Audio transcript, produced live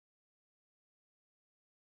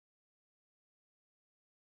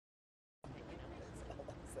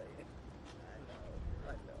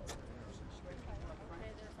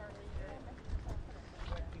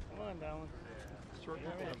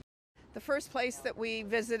first place that we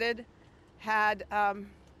visited had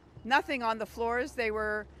nothing on the floors. They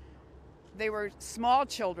were small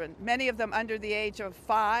children, many of them under the age of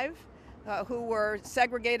 5, who were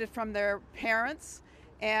segregated from their parents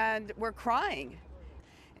and were crying.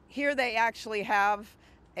 Here they actually have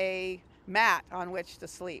a mat on which to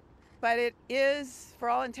sleep. But it is, for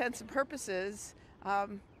all intents and purposes,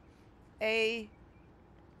 a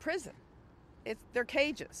prison. They're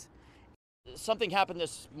cages. Something happened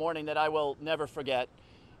this morning that I will never forget.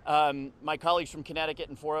 My colleagues from Connecticut,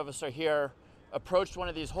 and 4 of us are here, approached one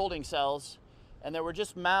of these holding cells, and there were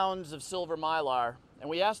just mounds of silver mylar. And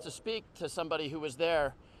we asked to speak to somebody who was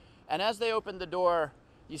there. And as they opened the door,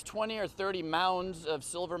 these 20 or 30 mounds of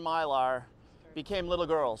silver mylar became little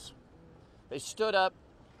girls. They stood up,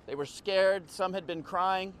 they were scared, some had been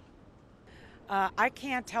crying. I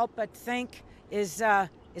can't help but think, is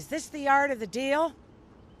this the art of the deal?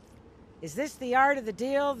 Is this the art of the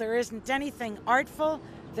deal? There isn't anything artful,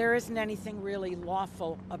 there isn't anything really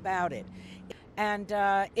lawful about it. And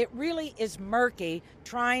it really is murky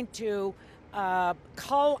trying to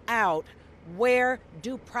cull out where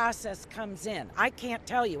due process comes in. I can't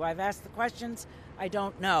tell you. I've asked the questions. I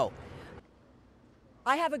don't know.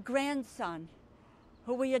 I have a grandson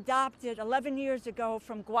who we adopted 11 years ago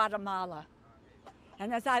from Guatemala.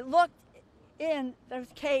 And as I looked in those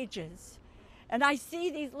cages, and I see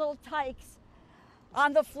these little tykes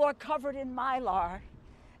on the floor covered in mylar,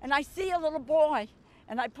 and I see a little boy,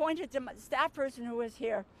 and I pointed to my staff person who was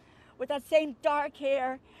here with that same dark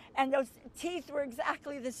hair, and those teeth were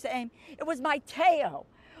exactly the same. It was my Teo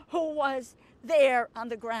who was there on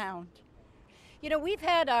the ground. You know, we've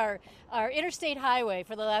had our interstate highway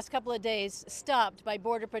for the last couple of days stopped by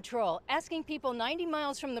Border Patrol, asking people 90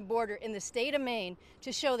 miles from the border in the state of Maine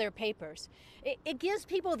to show their papers. It gives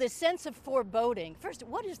people this sense of foreboding. First,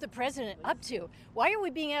 what is the president up to? Why are we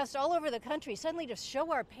being asked all over the country suddenly to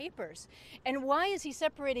show our papers? And why is he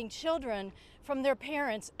separating children from their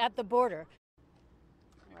parents at the border?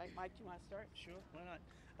 All right, Mike, do you want to start? Sure, why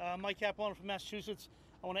not? Mike Capuano from Massachusetts.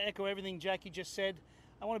 I want to echo everything Jackie just said.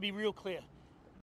 I want to be real clear.